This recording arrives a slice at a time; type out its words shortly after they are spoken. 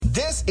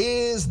This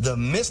is the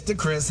Mr.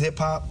 Chris Hip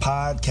Hop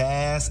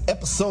Podcast,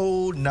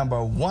 episode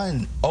number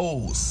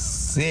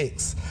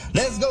 106.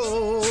 Let's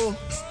go.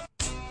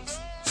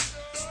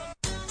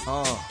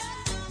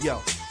 Yo,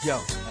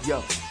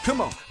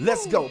 come on,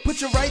 let's go. Put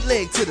your right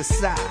leg to the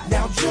side.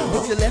 Now jump.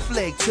 Put your left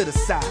leg to the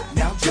side.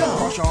 Now jump.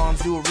 Cross your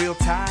arms, do it real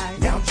tight.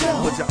 Now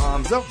jump. Put your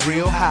arms up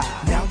real high.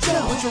 Now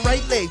jump. Put your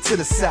right leg to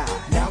the side.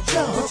 Now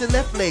jump. Put your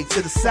left leg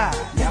to the side.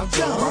 Now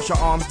jump. Cross your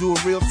arms, do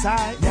it real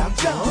tight. Now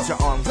jump. Put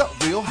your arms up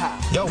real high.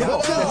 Yo,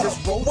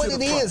 what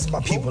it is, my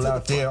people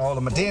out there, all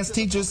of my dance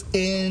teachers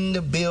in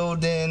the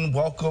building.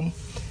 Welcome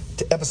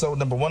to episode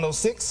number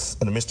 106 of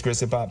the Mr. Chris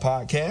Hip Hop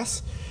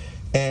Podcast.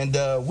 And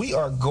we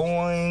are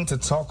going to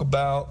talk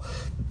about,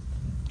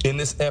 in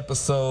this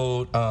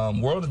episode,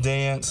 World of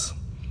Dance,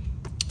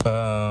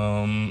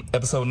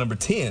 episode number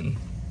 10,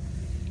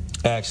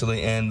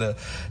 actually. And the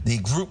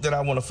group that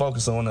I want to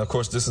focus on, of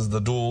course, this is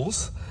the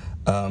Duels.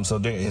 So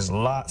there is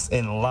lots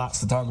and lots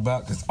to talk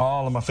about because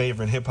all of my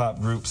favorite hip-hop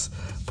groups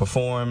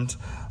performed.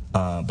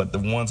 But the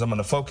ones I'm going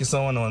to focus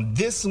on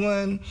this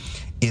one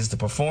is the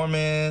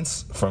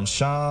performance from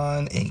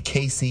Sean and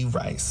Casey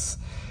Rice.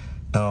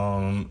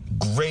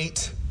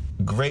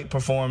 Great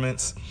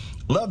performance.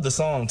 Love the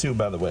song too,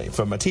 by the way.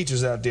 For my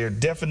teachers out there,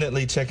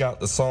 definitely check out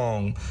the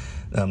song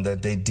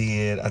that they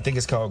did. I think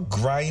it's called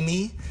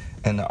Grimy,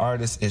 and the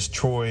artist is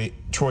Troy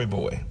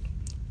Boy.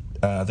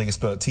 I think it's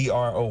spelled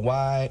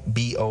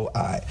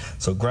Troyboi.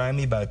 So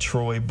Grimy by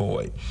Troy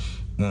Boy.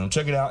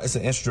 Check it out. It's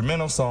an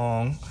instrumental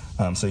song,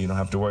 so you don't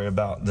have to worry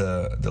about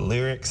the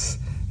lyrics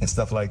and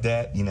stuff like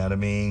that, you know what I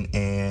mean?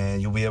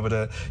 And you'll be able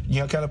to,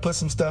 kind of put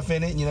some stuff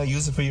in it,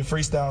 use it for your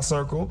freestyle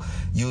circle,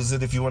 use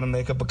it if you want to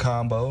make up a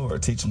combo or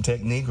teach some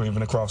technique or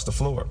even across the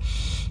floor.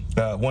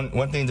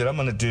 One thing that I'm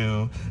going to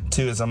do,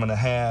 too, is I'm going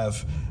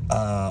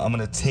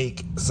to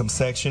take some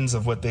sections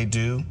of what they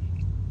do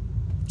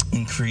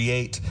and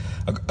create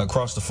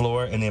across the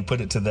floor and then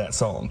put it to that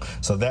song.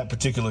 So that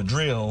particular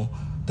drill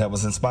that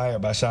was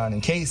inspired by Sean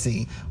and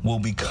Casey will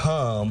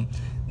become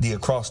the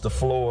across the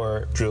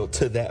floor drill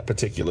to that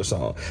particular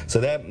song. So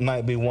that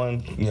might be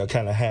one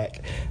kind of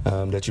hack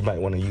that you might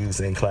want to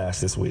use in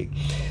class this week.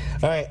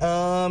 All right,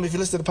 if you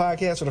listen to the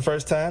podcast for the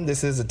first time,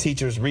 this is a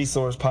teacher's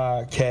resource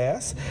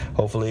podcast.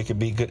 Hopefully it could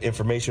be good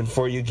information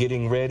for you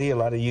getting ready. A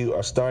lot of you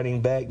are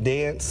starting back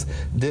dance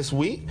this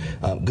week.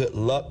 Good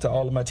luck to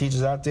all of my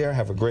teachers out there.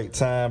 Have a great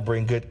time.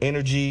 Bring good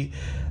energy.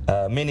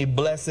 Many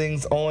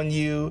blessings on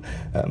you.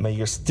 May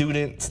your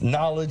students'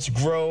 knowledge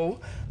grow.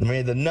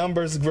 May the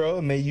numbers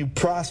grow. May you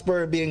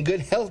prosper and be in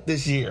good health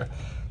this year.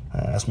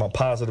 That's my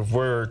positive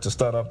word to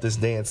start off this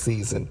dance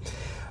season.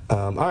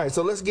 All right,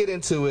 so let's get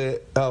into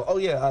it.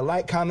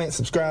 Like, comment,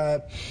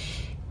 subscribe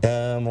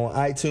on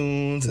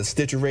iTunes and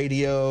Stitcher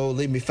Radio.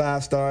 Leave me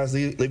 5 stars.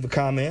 Leave a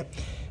comment.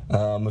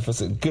 If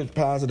it's a good,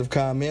 positive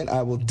comment,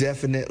 I will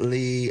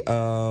definitely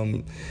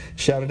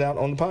shout it out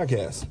on the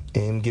podcast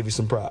and give you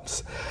some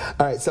props.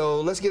 All right,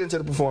 so let's get into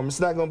the performance.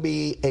 It's not going to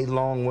be a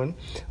long one.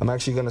 I'm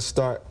actually going to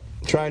start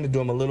trying to do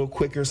them a little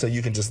quicker so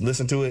you can just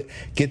listen to it,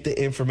 get the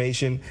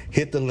information,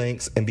 hit the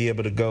links, and be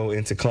able to go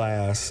into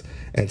class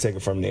and take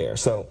it from there.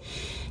 So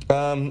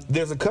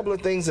there's a couple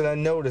of things that I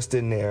noticed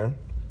in there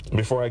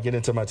before I get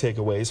into my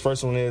takeaways.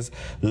 First one is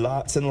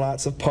lots and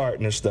lots of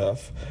partner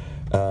stuff.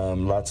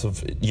 Lots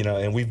of,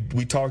 and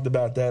we talked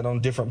about that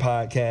on different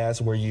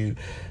podcasts where you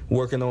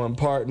working on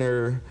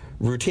partner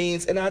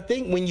routines. And I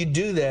think when you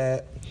do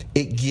that,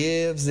 it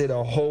gives it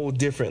a whole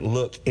different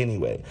look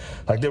anyway.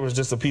 Like there was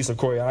just a piece of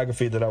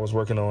choreography that I was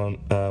working on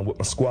with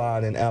my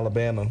squad in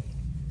Alabama.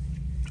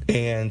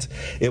 And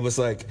it was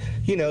like,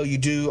 you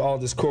do all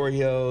this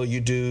choreo,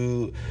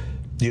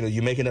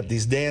 you're making up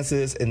these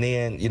dances, and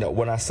then,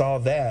 when I saw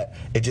that,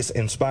 it just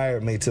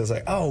inspired me to,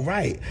 like, oh,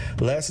 right,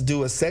 let's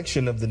do a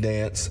section of the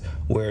dance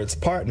where it's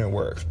partner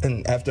work.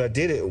 And after I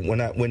did it,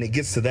 when it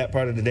gets to that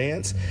part of the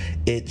dance,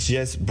 it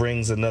just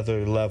brings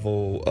another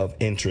level of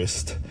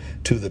interest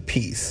to the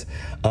piece.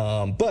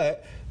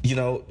 But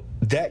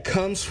that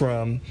comes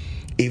from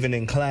even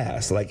in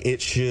class. Like, it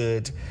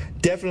should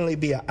definitely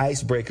be an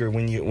icebreaker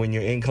when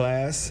you're in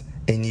class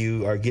and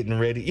you are getting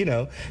ready,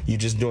 you're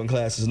just doing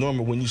classes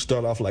normal. When you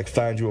start off like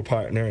find you a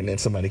partner and then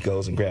somebody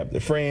goes and grab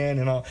their friend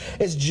and all,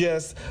 it's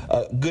just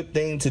a good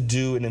thing to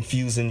do and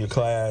infuse in your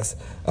class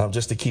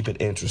just to keep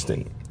it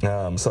interesting.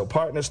 So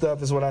partner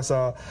stuff is what I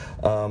saw.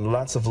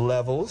 Lots of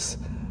levels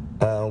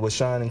with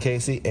Sean and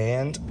Casey,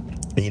 and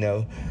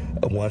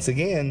once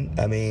again,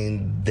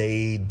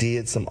 they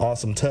did some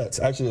awesome tuts.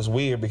 Actually, it's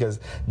weird because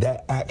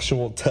that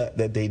actual tut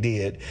that they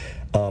did,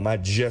 I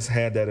just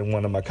had that in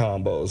one of my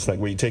combos, like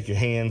where you take your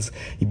hands,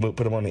 you put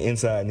them on the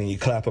inside, and then you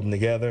clap them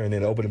together and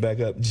then open it back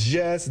up.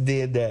 Just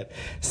did that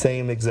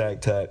same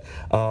exact tut.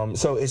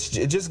 So it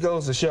just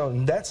goes to show,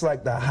 and that's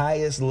like the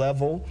highest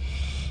level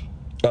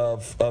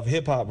of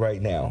hip hop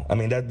right now.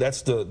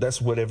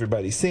 That's what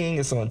everybody's seeing.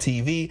 It's on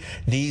TV.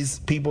 These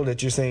people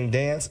that you're seeing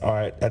dance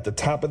are at the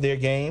top of their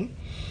game,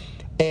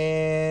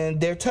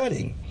 and they're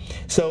tutting.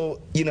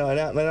 So,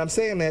 and I'm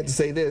saying that to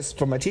say this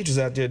for my teachers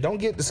out there: don't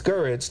get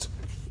discouraged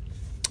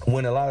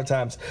when a lot of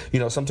times,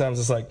 sometimes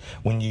it's like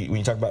when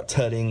you talk about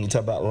tutting, you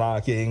talk about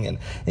locking, and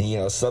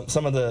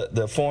some of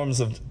the forms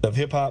of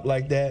hip hop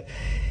like that.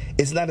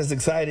 It's not as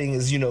exciting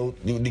as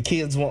the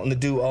kids wanting to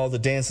do all the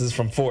dances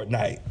from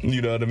Fortnite.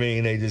 You know what I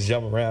mean? They just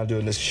jump around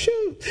doing this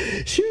shoot,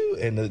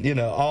 and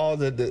all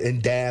the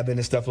and dabbing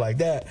and stuff like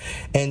that.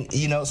 And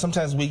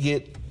sometimes we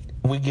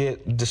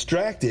get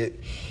distracted,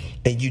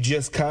 and you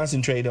just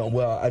concentrate on,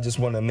 well, I just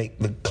want to make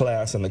the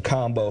class and the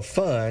combo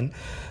fun.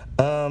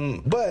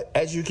 But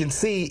as you can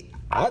see,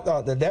 I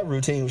thought that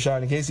routine with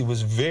Sean and Casey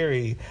was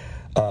very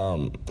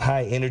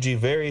high energy,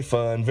 very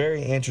fun,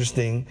 very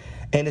interesting,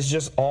 and it's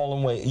just all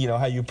in way,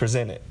 how you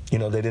present it. They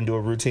didn't do a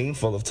routine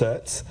full of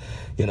tuts,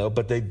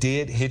 but they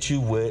did hit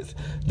you with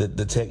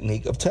the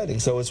technique of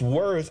tutting. So it's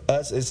worth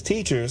us as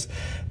teachers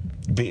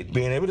being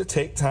able to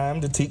take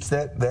time to teach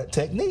that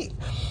technique.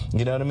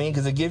 You know what I mean?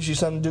 Because it gives you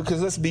something to do.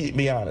 Because let's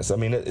be honest. I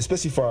mean,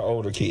 especially for our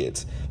older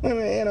kids,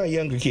 and our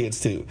younger kids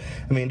too.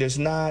 I mean,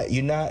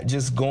 you're not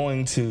just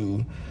going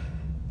to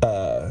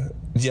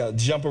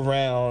jump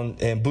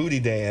around and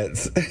booty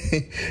dance,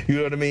 you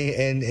know what I mean,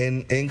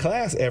 and in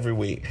class every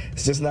week.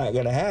 It's just not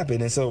going to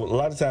happen. And so a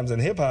lot of times in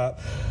hip hop,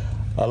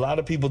 a lot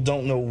of people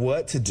don't know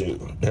what to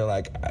do. They're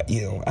like,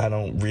 I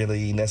don't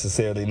really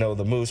necessarily know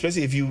the moves,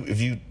 especially if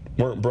you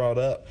weren't brought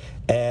up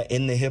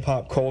in the hip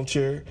hop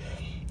culture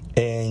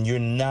and you're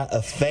not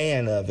a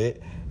fan of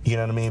it. You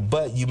know what I mean?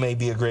 But you may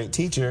be a great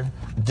teacher.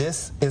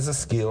 This is a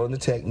skill and a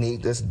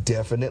technique that's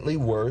definitely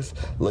worth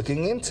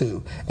looking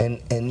into,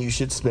 and you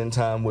should spend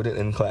time with it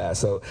in class.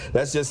 So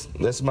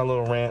that's my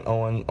little rant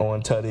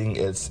on tutting.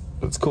 It's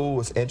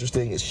cool. It's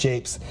interesting. It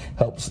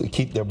helps to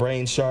keep their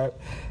brain sharp,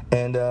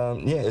 and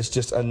it's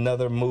just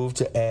another move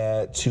to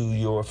add to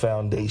your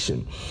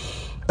foundation.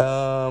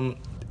 The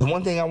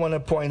one thing I want to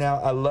point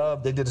out, I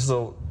love they did this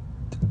little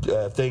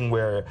thing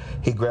where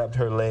he grabbed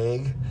her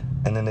leg,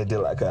 and then they did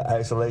like an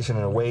isolation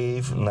and a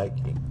wave and like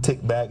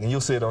tick back, and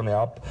you'll see it on there.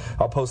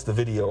 I'll post the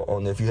video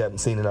on there if you haven't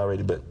seen it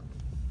already, but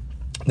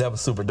that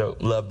was super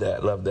dope. Love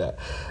that.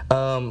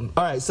 All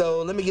right,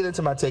 so let me get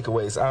into my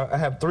takeaways. I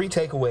have 3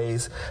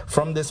 takeaways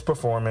from this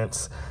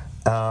performance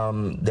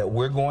that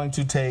we're going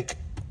to take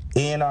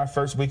in our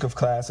first week of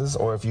classes,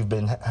 or if you've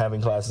been having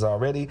classes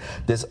already,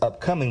 this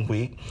upcoming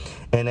week.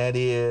 And that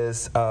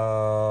is,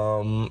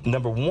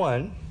 number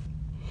 1,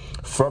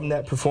 from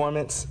that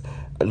performance,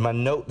 my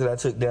note that I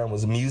took down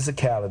was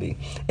musicality.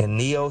 And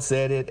Neo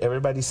said it,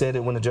 everybody said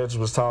it when the judges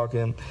was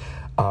talking,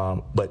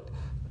 but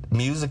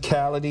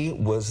musicality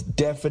was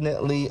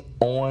definitely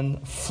on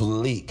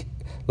fleek.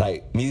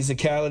 Like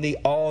musicality,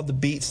 all the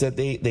beats that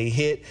they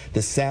hit,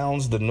 the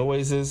sounds, the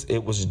noises,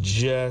 it was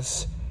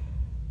just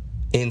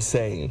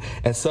insane.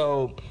 And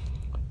so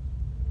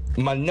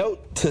my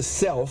note to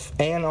self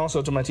and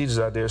also to my teachers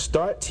out there,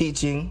 start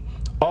teaching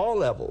all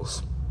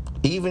levels,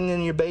 even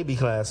in your baby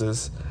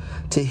classes,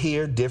 to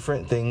hear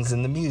different things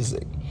in the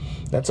music.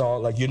 That's all.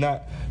 Like you're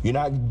not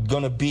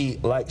gonna be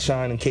like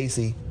Sean and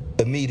Casey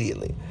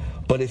immediately,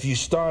 but if you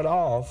start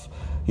off,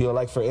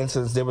 like for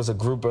instance, there was a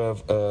group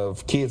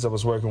of kids I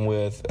was working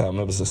with. It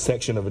was a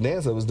section of a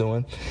dance I was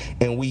doing,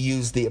 and we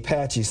used the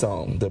Apache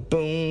song, the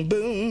boom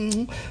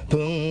boom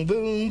boom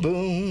boom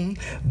boom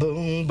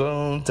boom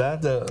boom da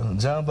da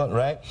jump up,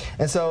 right?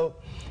 And so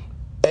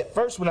at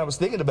first when I was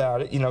thinking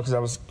about it, because I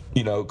was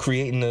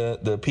creating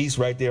the piece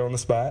right there on the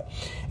spot,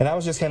 and I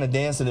was just kind of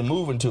dancing and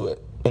moving to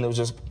it, and it was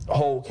just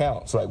whole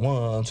counts, like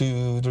 1,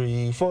 2,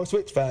 3, 4,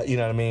 switch 5, you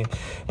know what I mean?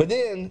 But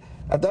then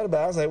I thought about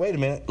it, I was like, wait a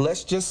minute,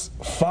 let's just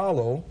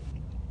follow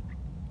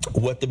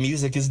what the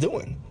music is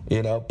doing,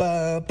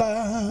 ba,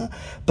 ba,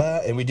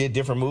 ba, and we did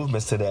different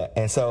movements to that.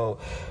 And so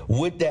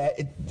with that,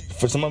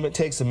 for some of it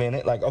takes a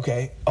minute, like,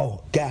 okay,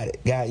 got it,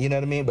 you know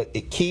what I mean? But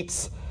it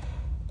keeps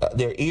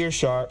their ear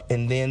sharp,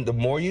 and then the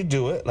more you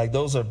do it, like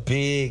those are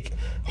big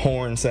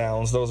horn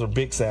sounds, those are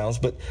big sounds,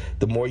 but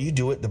the more you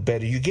do it, the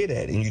better you get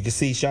at it. And you can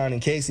see Sean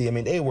and Casey, I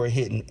mean, they were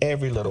hitting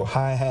every little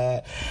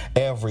hi-hat,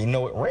 every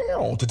note, but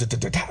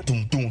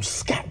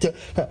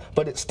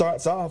it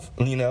starts off,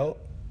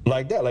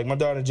 like that. Like my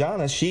daughter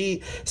Jonna,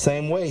 she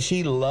same way,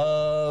 she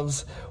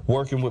loves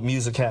working with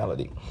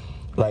musicality.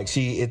 Like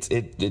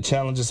it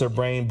challenges her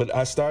brain, but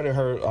I started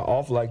her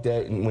off like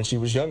that when she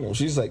was younger.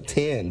 She's like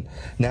 9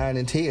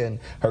 and 10.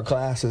 Her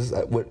classes,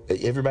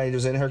 everybody that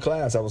was in her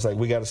class, I was like,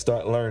 we got to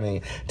start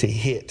learning to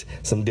hit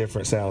some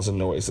different sounds and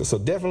noises. So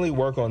definitely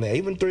work on that.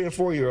 Even 3 and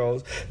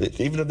 4-year-olds,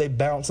 even if they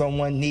bounce on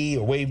one knee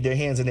or wave their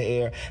hands in the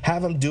air,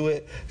 have them do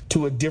it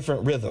to a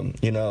different rhythm.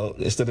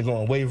 Instead of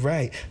going wave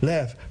right,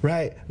 left,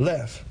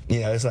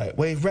 it's like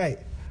wave right,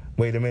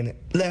 wait a minute,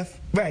 left,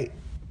 right.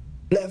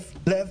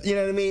 Left, you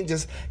know what I mean?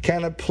 Just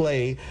kind of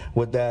play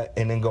with that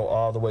and then go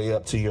all the way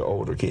up to your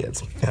older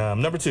kids.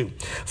 Number 2,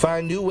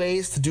 find new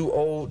ways to do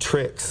old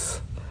tricks.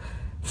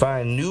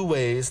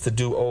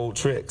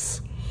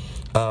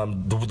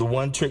 The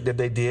one trick that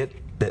they did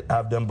that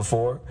I've done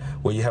before,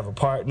 where you have a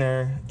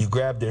partner, you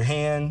grab their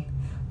hand,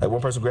 Like one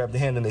person grab the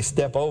hand and they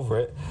step over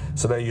it,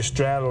 so that you're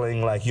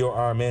straddling like your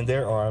arm and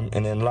their arm.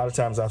 And then a lot of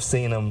times I've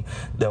seen them,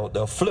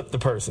 they'll flip the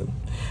person.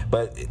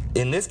 But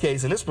in this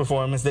case, in this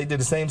performance, they did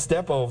the same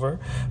step over,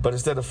 but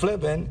instead of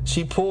flipping,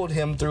 she pulled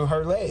him through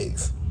her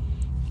legs.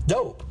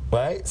 Dope,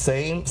 right?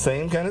 Same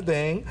kind of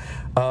thing,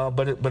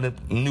 but a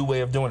new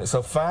way of doing it.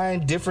 So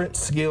find different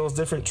skills,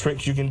 different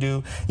tricks you can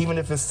do, even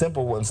if it's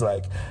simple ones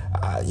like,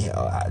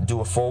 I do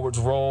a forwards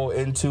roll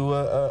into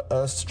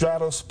a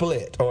straddle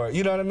split, or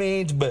you know what I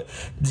mean. But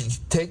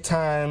take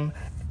time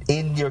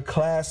in your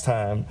class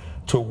time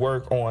to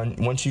work on.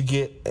 Once you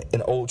get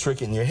an old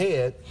trick in your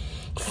head,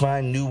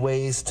 find new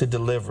ways to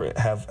deliver it.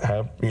 Have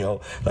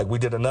like we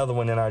did another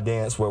one in our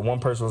dance where one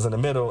person was in the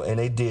middle and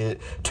they did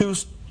two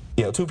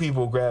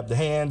people grabbed the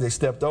hand, they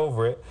stepped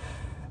over it,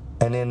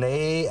 and then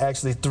they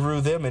actually threw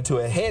them into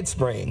a head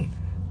spring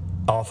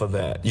off of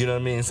that. You know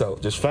what I mean? So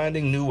just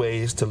finding new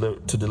ways to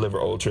deliver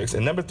old tricks.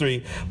 And number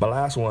 3, my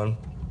last one,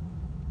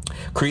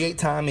 create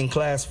time in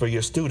class for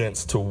your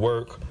students to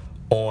work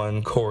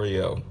on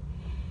choreo.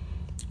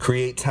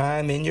 Create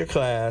time in your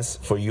class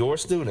for your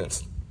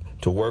students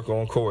to work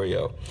on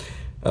choreo.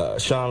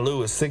 Sean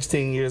Lewis,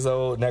 16 years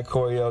old, and that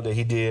choreo that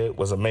he did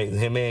was amazing.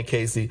 Him and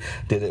Casey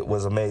did it,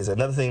 was amazing.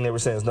 Another thing they were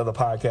saying is another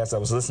podcast I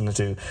was listening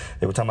to,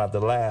 they were talking about the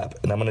lab,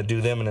 and I'm going to do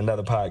them in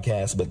another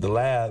podcast, but the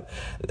lab,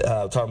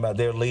 talking about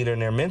their leader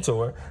and their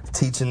mentor,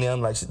 teaching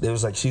them, like it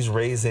was like she's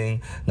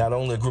raising not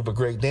only a group of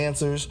great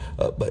dancers,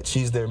 but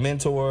she's their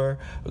mentor,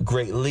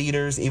 great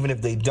leaders, even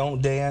if they don't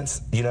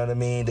dance, you know what I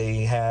mean?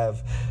 They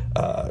have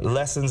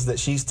lessons that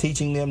she's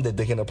teaching them that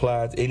they can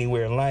apply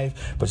anywhere in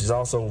life, but she's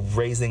also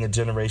raising a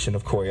generation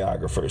of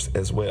choreographers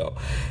as well.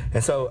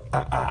 And so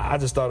I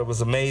just thought it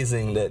was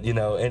amazing that,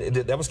 and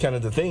that was kind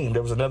of the theme.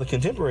 There was another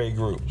contemporary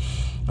group,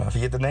 I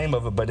forget the name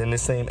of it, but in the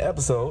same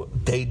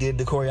episode, they did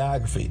the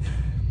choreography.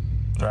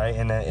 Right,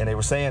 and they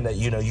were saying that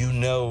you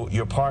know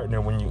your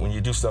partner when you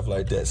do stuff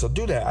like that. So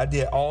do that. I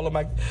did all of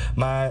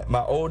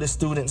my oldest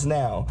students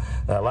now.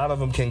 A lot of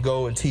them can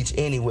go and teach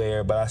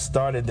anywhere, but I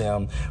started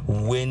them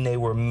when they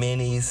were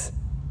minis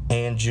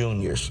and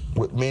juniors.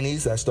 With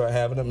minis, I start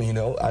having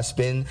them, I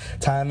spend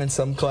time in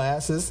some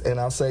classes and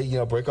I'll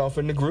say, break off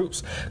into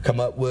groups,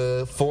 come up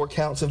with 4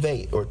 counts of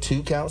 8 or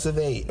 2 counts of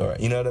 8, or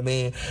you know what I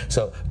mean?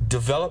 So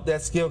develop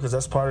that skill, because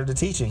that's part of the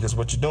teaching, because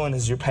what you're doing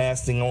is you're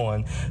passing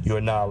on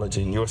your knowledge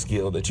and your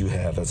skill that you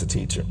have as a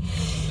teacher.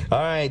 All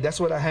right,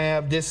 that's what I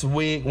have this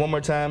week. One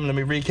more time, let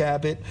me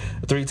recap it.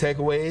 3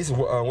 takeaways: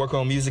 work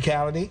on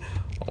musicality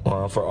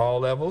for all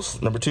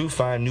levels. Number 2,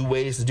 find new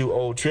ways to do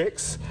old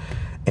tricks.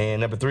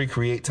 And number 3,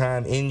 create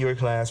time in your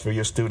class for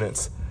your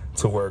students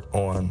to work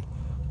on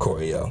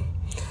choreo.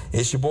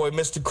 It's your boy,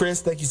 Mr.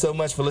 Chris. Thank you so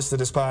much for listening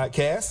to this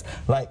podcast.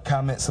 Like,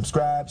 comment,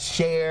 subscribe,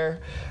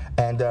 share.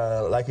 And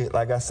like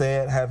I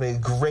said, have a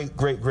great,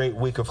 great, great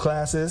week of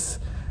classes.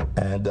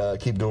 And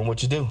keep doing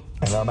what you do.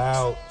 And I'm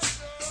out.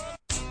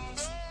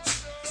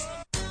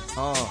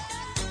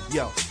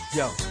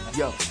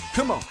 Yo,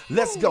 come on,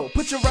 let's go.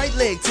 Put your right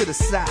leg to the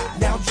side.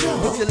 Now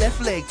jump. Put your left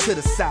leg to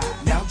the side.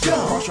 Now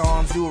jump. Cross your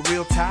arms, do it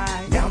real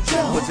tight. Now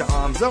jump. Put your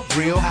arms up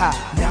real high.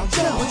 Now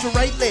jump. Put your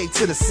right leg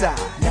to the side.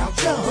 Now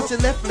jump. Put your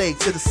left leg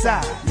to the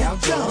side. Now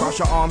jump. Cross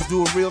your arms,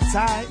 do it real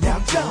tight. Now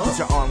jump. Put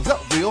your arms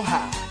up real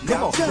high.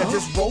 Come on, now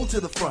just roll to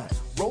the front.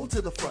 Roll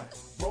to the front.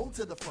 Roll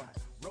to the front.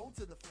 Roll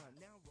to the front.